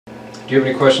Do you have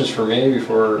any questions for me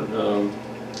before?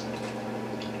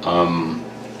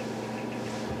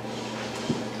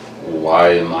 Why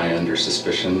am I under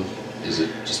suspicion? Is it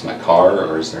just my car,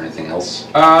 or is there anything else?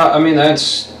 I mean,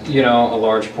 that's, you know, a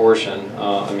large portion.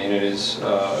 I mean, it is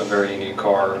a very unique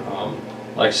car.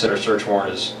 Like I said, our search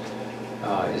warrant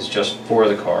is just for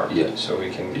the car. Yeah. So we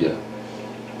can Yeah.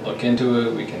 look into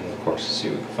it. We can, of course, see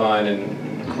what we can find,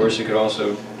 and of course, it could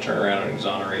also turn around and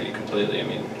exonerate you completely. I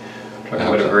mean, we're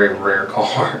talking about a very rare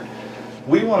car.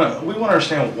 We want to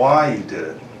understand why you did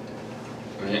it.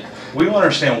 Yeah. We want to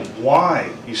understand why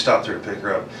you stopped her to pick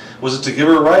her up. Was it to give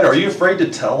her a ride? Are you afraid to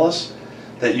tell us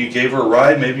that you gave her a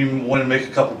ride? Maybe you wanted to make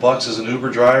a couple bucks as an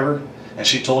Uber driver, and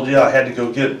she told you, I had to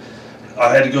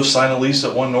go sign a lease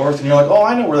at One North, and you're like, oh,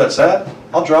 I know where that's at.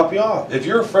 I'll drop you off. If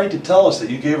you're afraid to tell us that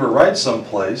you gave her a ride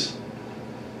someplace,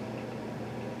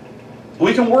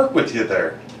 we can work with you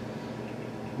there.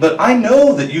 But I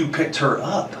know that you picked her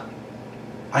up.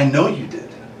 I know you did.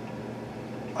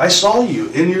 I saw you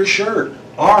in your shirt,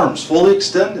 arms fully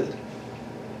extended.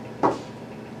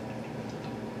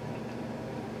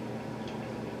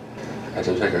 I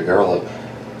did pick a girl up.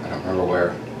 I don't remember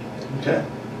where. Okay.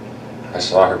 I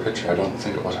saw her picture. I don't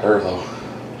think it was her, though.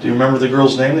 Do you remember the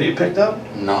girl's name that you picked up?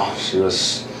 No, she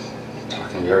was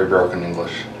talking very broken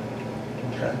English.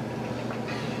 Okay.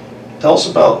 Tell us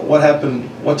about what happened.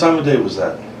 What time of day was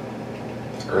that?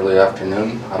 Early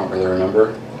afternoon. I don't really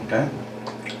remember. Okay.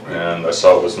 And I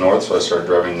saw it was north, so I started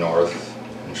driving north.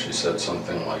 And she said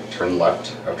something like, turn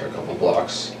left after a couple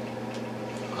blocks.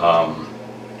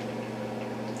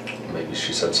 Maybe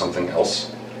she said something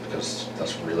else, because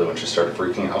that's really when she started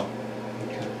freaking out.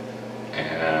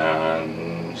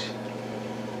 And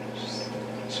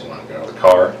so when I got out of the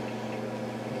car,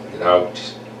 I get out,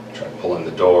 try to pull in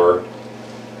the door.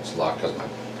 It's locked because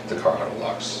the car auto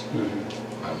locks.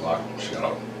 I unlock, she got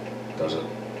out, does it.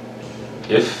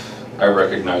 If I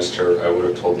recognized her, I would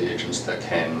have told the agents that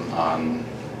came on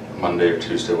Monday or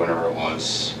Tuesday, whenever it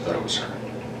was, that it was her.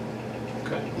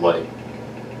 Okay. Like,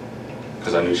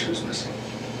 because I knew she was missing.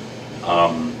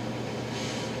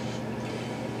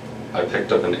 I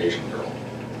picked up an Asian girl.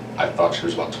 I thought she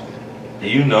was about 20.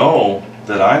 You know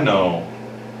that I know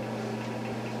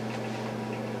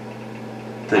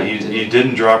that you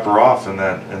didn't drop her off in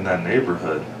that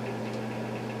neighborhood.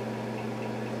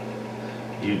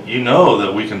 You know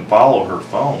that we can follow her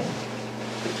phone.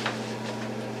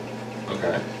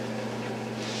 Okay.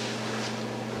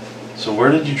 So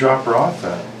where did you drop her off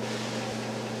at?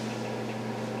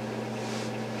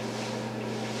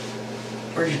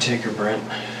 Where'd you take her, Brent?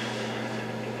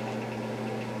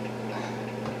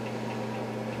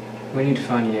 We need to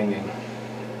find Yang Yang.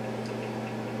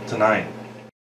 Tonight.